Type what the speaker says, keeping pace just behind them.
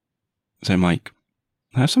So, Mike,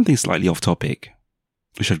 I have something slightly off topic,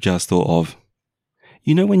 which I've just thought of.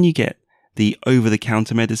 You know, when you get the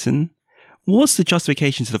over-the-counter medicine, what's the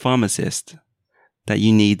justification to the pharmacist that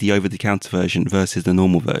you need the over-the-counter version versus the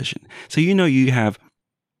normal version? So, you know, you have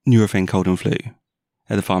Nurofen cold and flu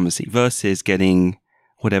at the pharmacy versus getting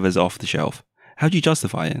whatever's off the shelf. How do you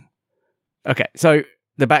justify it? Okay, so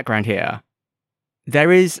the background here.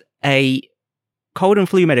 There is a cold and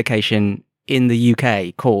flu medication in the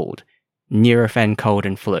UK called Nurofen cold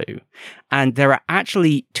and flu. And there are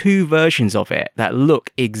actually two versions of it that look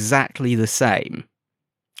exactly the same.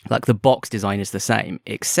 Like the box design is the same,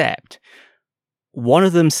 except one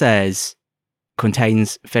of them says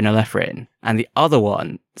contains phenylephrine and the other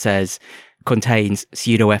one says contains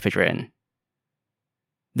pseudoephedrine.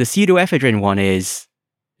 The pseudoephedrine one is,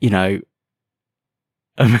 you know,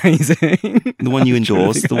 amazing. The one you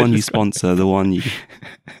endorse, the one you sponsor, the one you...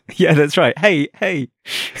 Yeah, that's right. Hey,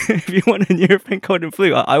 if you want a Nurofen cold and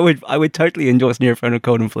flu, I would totally endorse Nurofen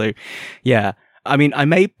cold and flu. Yeah. I mean, I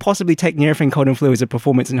may possibly take Nurofen cold and flu as a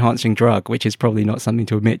performance-enhancing drug, which is probably not something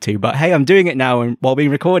to admit to, but hey, I'm doing it now and while being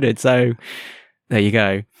recorded, so there you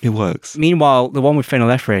go. It works. Meanwhile, the one with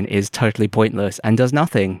phenylephrine is totally pointless and does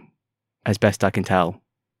nothing, as best I can tell.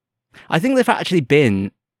 I think there've actually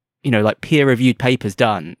been, you know, like peer-reviewed papers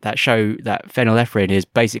done that show that phenylephrine is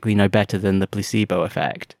basically no better than the placebo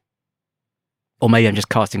effect. Or maybe I'm just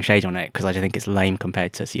casting shade on it because I think it's lame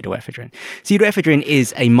compared to pseudoephedrine. Pseudoephedrine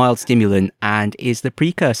is a mild stimulant and is the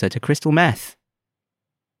precursor to crystal meth.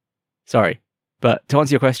 Sorry, but to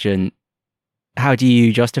answer your question, how do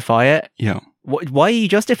you justify it? Yeah. Why are you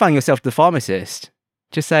justifying yourself to the pharmacist?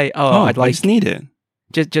 Just say, I'd like... I just need it.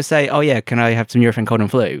 Just say, yeah, can I have some Nurofen cold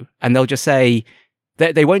and flu? And they'll just say...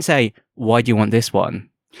 They won't say, why do you want this one?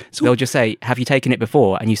 So they'll just say, have you taken it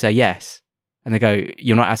before? And you say, yes. And they go,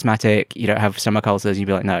 you're not asthmatic, you don't have stomach ulcers. And you'd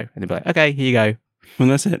be like, no. And they'd be like, okay, here you go. Well,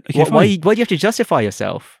 that's it. Okay, why do you have to justify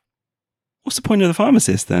yourself? What's the point of the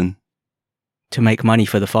pharmacist then? To make money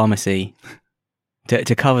for the pharmacy.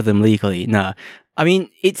 to cover them legally. No. I mean,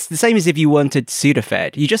 it's the same as if you wanted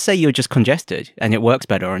Sudafed. You just say you're just congested and it works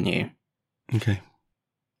better on you. Okay.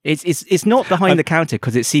 It's not behind the counter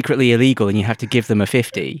because it's secretly illegal and you have to give them a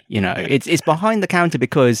 50, you know. It's behind the counter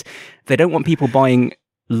because they don't want people buying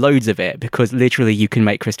loads of it because literally you can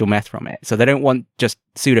make crystal meth from it. So they don't want just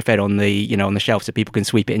Sudafed on the shelf so people can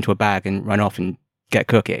sweep it into a bag and run off and get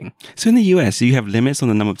cooking. So in the US, you have limits on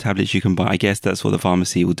the number of tablets you can buy. I guess that's what the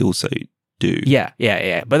pharmacy would also do. Yeah.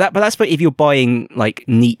 But that's for if you're buying like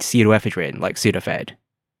neat pseudoephedrine, like Sudafed.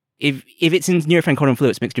 If it's in Nurofen cold and flu,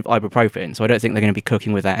 it's mixed with ibuprofen, so I don't think they're going to be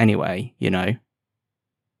cooking with that anyway, you know?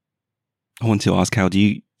 I want to ask, how do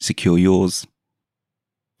you secure yours?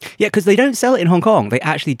 Yeah, because they don't sell it in Hong Kong. They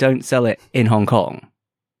actually don't sell it in Hong Kong.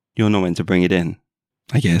 You're not meant to bring it in,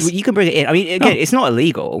 I guess. Well, you can bring it in. I mean, again, It's not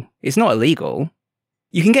illegal. It's not illegal.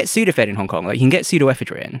 You can get Sudafed in Hong Kong. Like, you can get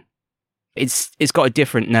pseudoephedrine. It's got a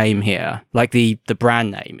different name here. Like, the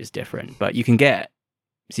brand name is different, but you can get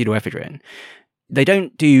pseudoephedrine. They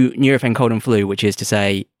don't do Nurofen cold and flu, which is to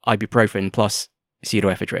say ibuprofen plus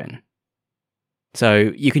pseudoephedrine.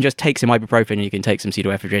 So you can just take some ibuprofen and you can take some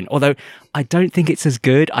pseudoephedrine. Although I don't think it's as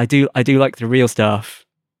good. I do like the real stuff.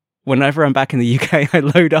 Whenever I'm back in the UK, I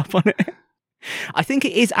load up on it. I think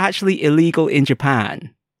it is actually illegal in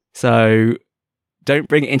Japan. So don't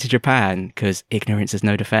bring it into Japan because ignorance is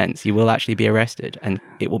no defense. You will actually be arrested and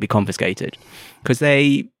it will be confiscated because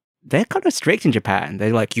they're kind of strict in Japan.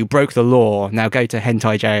 They're like, you broke the law, now go to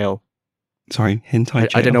hentai jail. Sorry, hentai jail?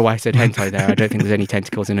 I don't know why I said hentai there. I don't think there's any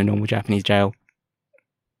tentacles in a normal Japanese jail.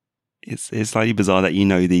 It's slightly bizarre that you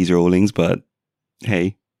know these rulings, but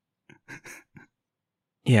hey.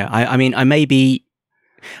 Yeah, I mean,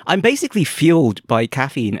 I'm basically fueled by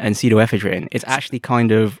caffeine and pseudoephedrine. It's actually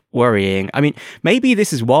kind of worrying. I mean, maybe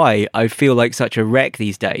this is why I feel like such a wreck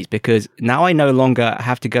these days, because now I no longer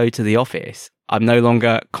have to go to the office. I'm no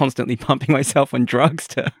longer constantly pumping myself on drugs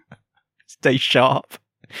to stay sharp.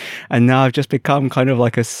 And now I've just become kind of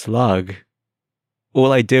like a slug.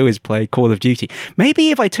 All I do is play Call of Duty.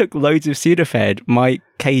 Maybe if I took loads of Sudafed, my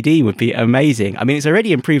KD would be amazing. I mean, it's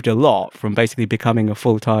already improved a lot from basically becoming a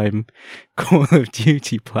full-time Call of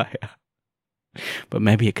Duty player. But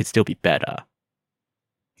maybe it could still be better.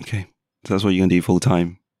 Okay. So that's what you're going to do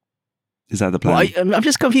full-time? Is that the plan? Well, I'm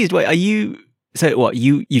just confused. Wait, are you... So what,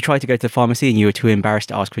 you tried to go to the pharmacy and you were too embarrassed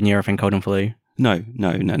to ask for Nurofen cold and flu? No.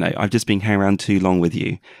 I've just been hanging around too long with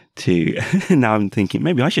you to... Now I'm thinking,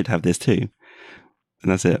 maybe I should have this too. And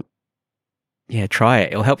that's it. Yeah, try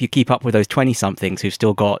it. It'll help you keep up with those 20-somethings who've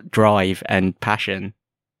still got drive and passion.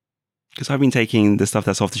 Because I've been taking the stuff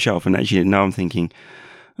that's off the shelf and actually now I'm thinking,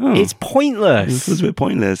 Oh, It's it pointless. feels a bit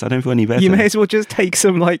pointless. I don't feel any better. You may as well just take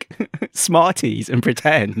some like Smarties and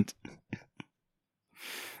pretend.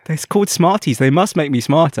 They're called Smarties. They must make me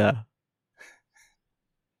smarter.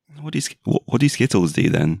 What do Skittles do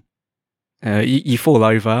then? You fall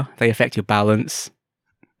over. They affect your balance.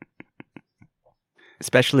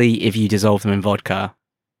 Especially if you dissolve them in vodka.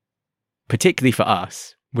 Particularly for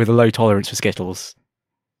us, with a low tolerance for Skittles.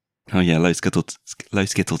 Oh yeah, low Skittle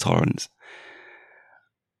tolerance.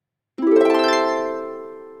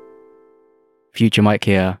 Future Mike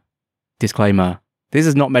here. Disclaimer. This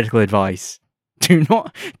is not medical advice. Do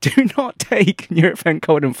not take Nurofen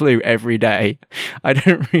cold and flu every day. I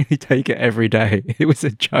don't really take it every day. It was a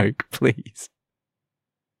joke, please.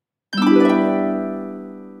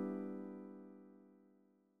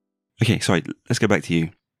 Okay, sorry, let's go back to you.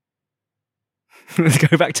 Let's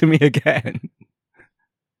go back to me again.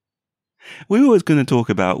 We were always going to talk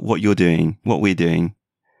about what you're doing, what we're doing,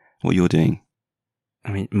 what you're doing.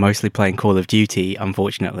 I mean, mostly playing Call of Duty,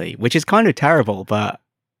 unfortunately, which is kind of terrible, but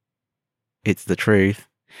it's the truth.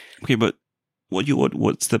 Okay, but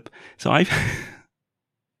what's the... So I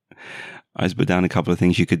put down a couple of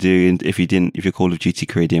things you could do, and if your Call of Duty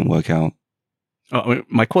career didn't work out. Oh,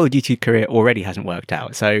 my Call of Duty career already hasn't worked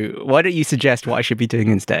out, so why don't you suggest what I should be doing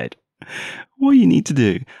instead? What you need to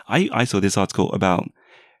do. I saw this article about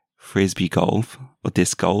frisbee golf or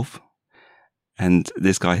disc golf, and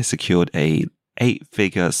this guy has secured a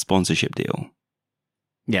 8-figure sponsorship deal.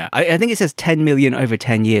 Yeah, I think it says 10 million over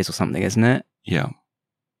 10 years or something, isn't it? Yeah.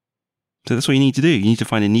 So that's what you need to do. You need to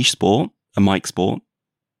find a niche sport, a mic sport,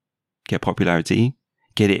 get popularity,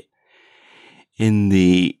 get it in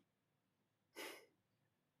the...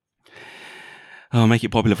 make it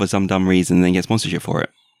popular for some dumb reason, and then get sponsorship for it.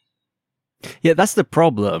 Yeah, that's the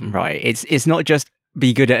problem, right? It's not just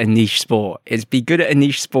be good at a niche sport. It's be good at a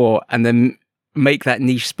niche sport and then make that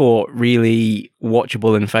niche sport really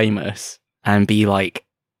watchable and famous and be like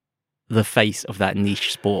the face of that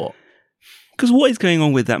niche sport. Because what is going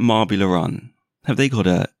on with that Marbula Run? Have they got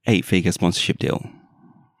a 8-figure sponsorship deal?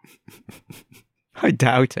 I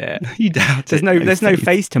doubt it. You doubt There's it. there's no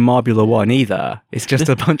face to Marbula One either. It's just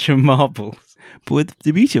a bunch of marbles. But with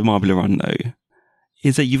the beauty of Marbula Run, though,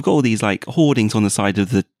 is that you've got all these like hoardings on the side of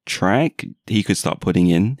the track he or she could start putting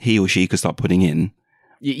in.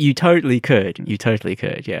 You totally could. You totally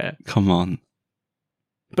could, yeah. Come on.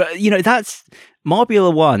 But, that's...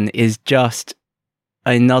 Marbula One is just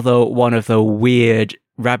another one of the weird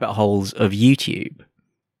rabbit holes of YouTube.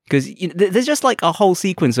 Because there's just like a whole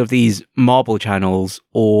sequence of these marble channels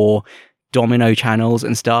or domino channels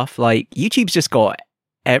and stuff. Like, YouTube's just got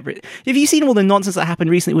have you seen all the nonsense that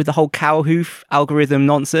happened recently with the whole cow hoof algorithm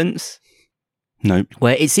nonsense? No.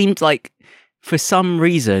 Where it seemed like, for some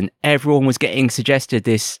reason, everyone was getting suggested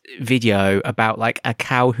this video about like a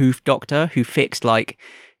cow hoof doctor who fixed like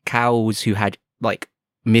cows who had like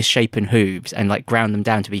misshapen hooves and like ground them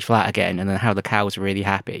down to be flat again, and then how the cows were really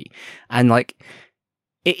happy. And like,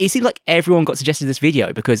 it seemed like everyone got suggested this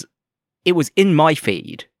video because it was in my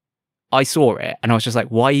feed. I saw it and I was just like,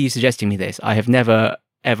 why are you suggesting me this? I have never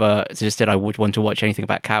ever suggested I would want to watch anything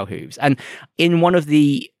about cow hooves. And in one of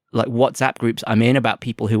the like WhatsApp groups I'm in about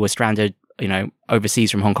people who were stranded,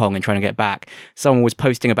 overseas from Hong Kong and trying to get back, someone was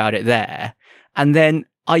posting about it there. And then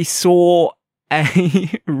I saw a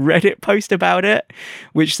Reddit post about it,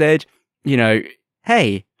 which said,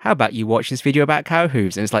 hey, how about you watch this video about cow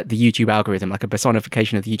hooves? And it's like the YouTube algorithm, like a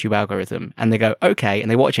personification of the YouTube algorithm. And they go, okay. And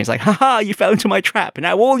they watch it. It's like, haha, you fell into my trap. And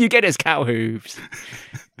now all you get is cow hooves.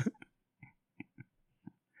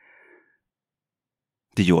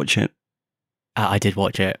 Did you watch it? I did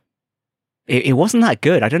watch it. It wasn't that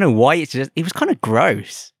good. I don't know why. It was kind of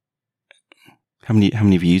gross. How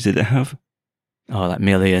many views did it have? Oh, like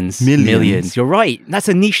millions. Millions. You're right. That's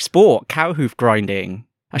a niche sport, cow hoof grinding.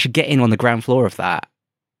 I should get in on the ground floor of that.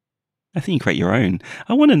 I think you create your own.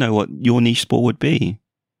 I want to know what your niche sport would be.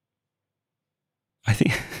 I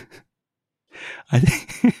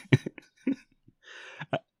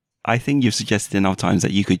think you've suggested enough times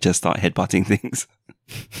that you could just start headbutting things.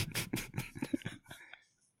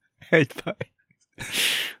 Headbutt.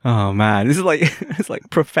 Oh man, this is like it's like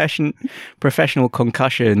professional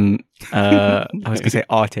concussion. I was going to say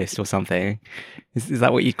artist or something. Is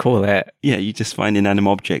that what you'd call it? Yeah, you just find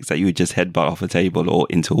inanimate objects that you would just headbutt off a table or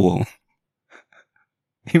into a wall.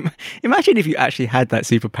 Imagine if you actually had that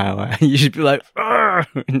superpower and you should be like,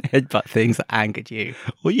 and headbutt things that angered you.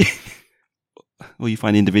 Or you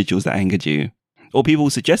find individuals that angered you. Or people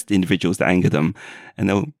suggest individuals that anger them. And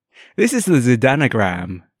they'll... This is the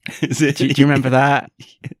Zidanagram. Is it? Do you remember that?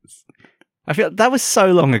 Yes. I feel that was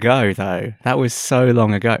so long ago, though. That was so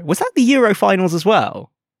long ago. Was that the Euro finals as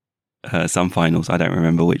well? some finals. I don't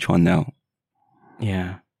remember which one now.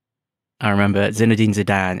 Yeah. I remember Zinedine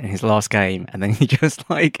Zidane in his last game, and then he just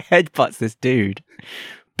like headbutts this dude.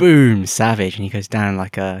 Boom, savage, and he goes down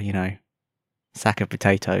like a, sack of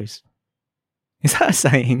potatoes. Is that a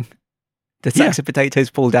saying? Do sacks of potatoes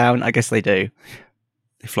fall down? I guess they do.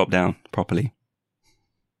 They flop down properly.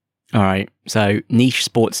 All right, so niche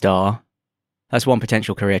sports star. That's one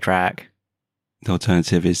potential career track. The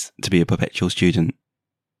alternative is to be a perpetual student,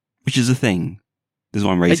 which is a thing. This is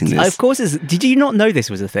why I'm raising this. Of course, did you not know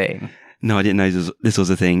this was a thing? No, I didn't know this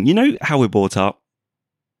was a thing. You know how we're brought up?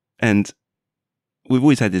 And we've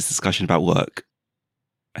always had this discussion about work.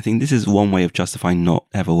 I think this is one way of justifying not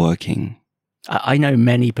ever working. I know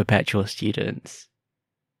many perpetual students,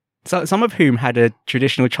 some of whom had a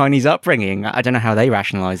traditional Chinese upbringing. I don't know how they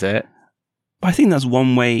rationalize it. But I think that's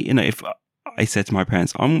one way, if I said to my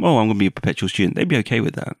parents, I'm going to be a perpetual student, they'd be okay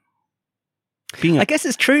with that. I guess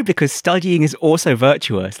it's true because studying is also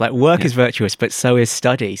virtuous. Like work is virtuous, but so is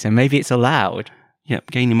study. So maybe it's allowed. Yeah,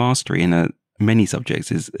 gaining mastery in many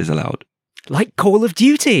subjects is allowed. Like Call of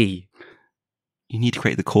Duty. You need to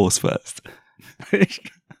create the course first.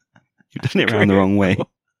 You've done it around the wrong way.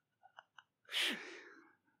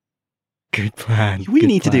 Good plan. What you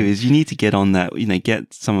need to do is you need to get on that,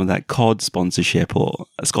 get some of that COD sponsorship or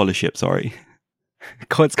a scholarship, sorry.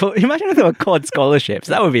 Imagine if there were COD scholarships.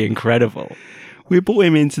 That would be incredible. We brought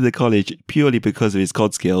him into the college purely because of his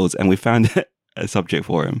COD skills, and we found a subject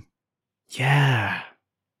for him. Yeah.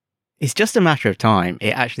 It's just a matter of time. It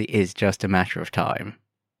actually is just a matter of time.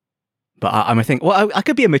 But I'm thinking, I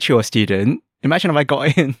could be a mature student. Imagine if I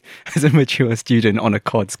got in as a mature student on a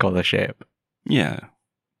COD scholarship. Yeah.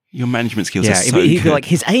 Your management skills are so good. Like,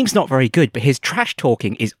 his aim's not very good, but his trash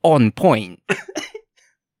talking is on point.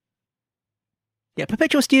 Yeah,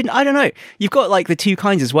 perpetual student, I don't know. You've got like the two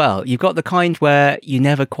kinds as well. You've got the kind where you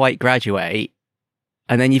never quite graduate.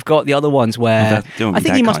 And then you've got the other ones where I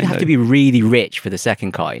think you must have to be really rich for the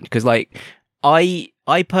second kind. Because like, I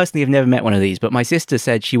personally have never met one of these, but my sister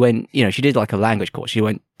said she went, she did like a language course. She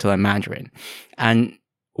went to learn Mandarin. And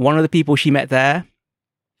one of the people she met there,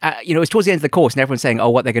 it was towards the end of the course and everyone's saying,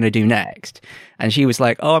 what they're going to do next. And she was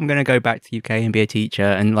like, I'm going to go back to the UK and be a teacher.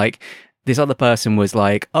 And like, this other person was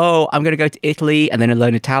like, I'm going to go to Italy and then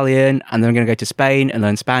learn Italian, and then I'm going to go to Spain and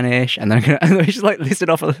learn Spanish, and then she's like listed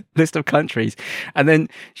off a list of countries. And then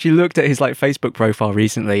she looked at his like Facebook profile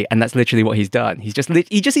recently, and that's literally what he's done. He just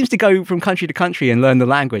seems to go from country to country and learn the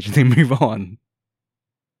language and then move on.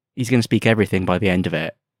 He's going to speak everything by the end of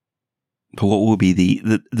it. But what will be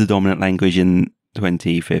the dominant language in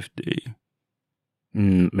 2050?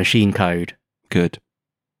 Machine code. Good.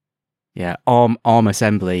 Yeah, ARM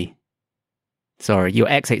assembly. Sorry, your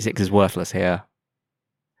x86 is worthless here.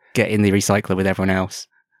 Get in the recycler with everyone else.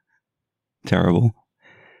 Terrible.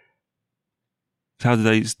 So how do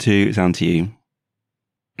those two sound to you?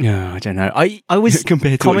 I don't know. I was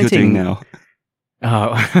compared to commenting, what you're doing now.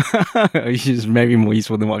 It's just maybe more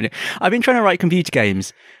useful than what I'm doing. I've been trying to write computer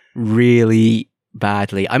games really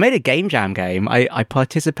badly. I made a Game Jam game. I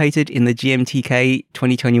participated in the GMTK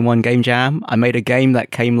 2021 Game Jam. I made a game that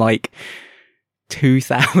came like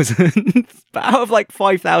 2,000 out of like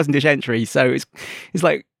 5,000-ish entries, so it's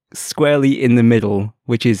like squarely in the middle,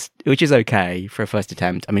 which is okay for a first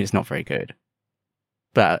attempt. I mean, it's not very good,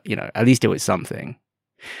 but at least it was something.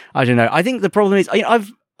 I don't know. I think the problem is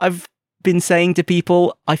I've been saying to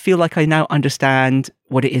people, I feel like I now understand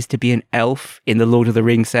what it is to be an elf in the Lord of the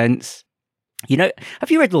Rings sense.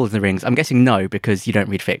 Have you read Lord of the Rings? I'm guessing no, because you don't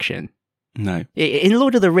read fiction. No. In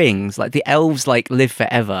Lord of the Rings, like the elves like live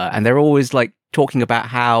forever, and they're always like talking about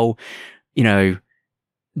how,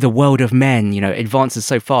 the world of men, advances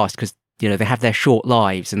so fast because, they have their short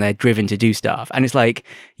lives and they're driven to do stuff. And it's like,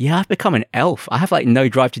 I've become an elf. I have like no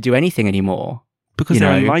drive to do anything anymore. Because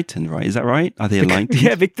they're enlightened, right? Is that right? Are they enlightened?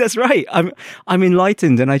 Yeah, that's right. I'm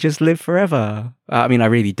enlightened and I just live forever. I mean, I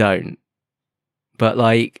really don't. But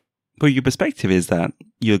like... But your perspective is that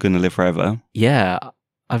you're going to live forever. Yeah.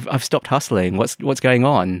 I've stopped hustling. What's going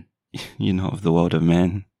on? You're not of the world of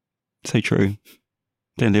men. So true.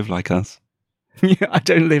 Don't live like us. Yeah, I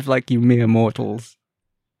don't live like you mere mortals.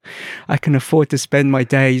 I can afford to spend my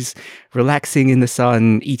days relaxing in the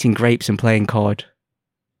sun, eating grapes and playing COD.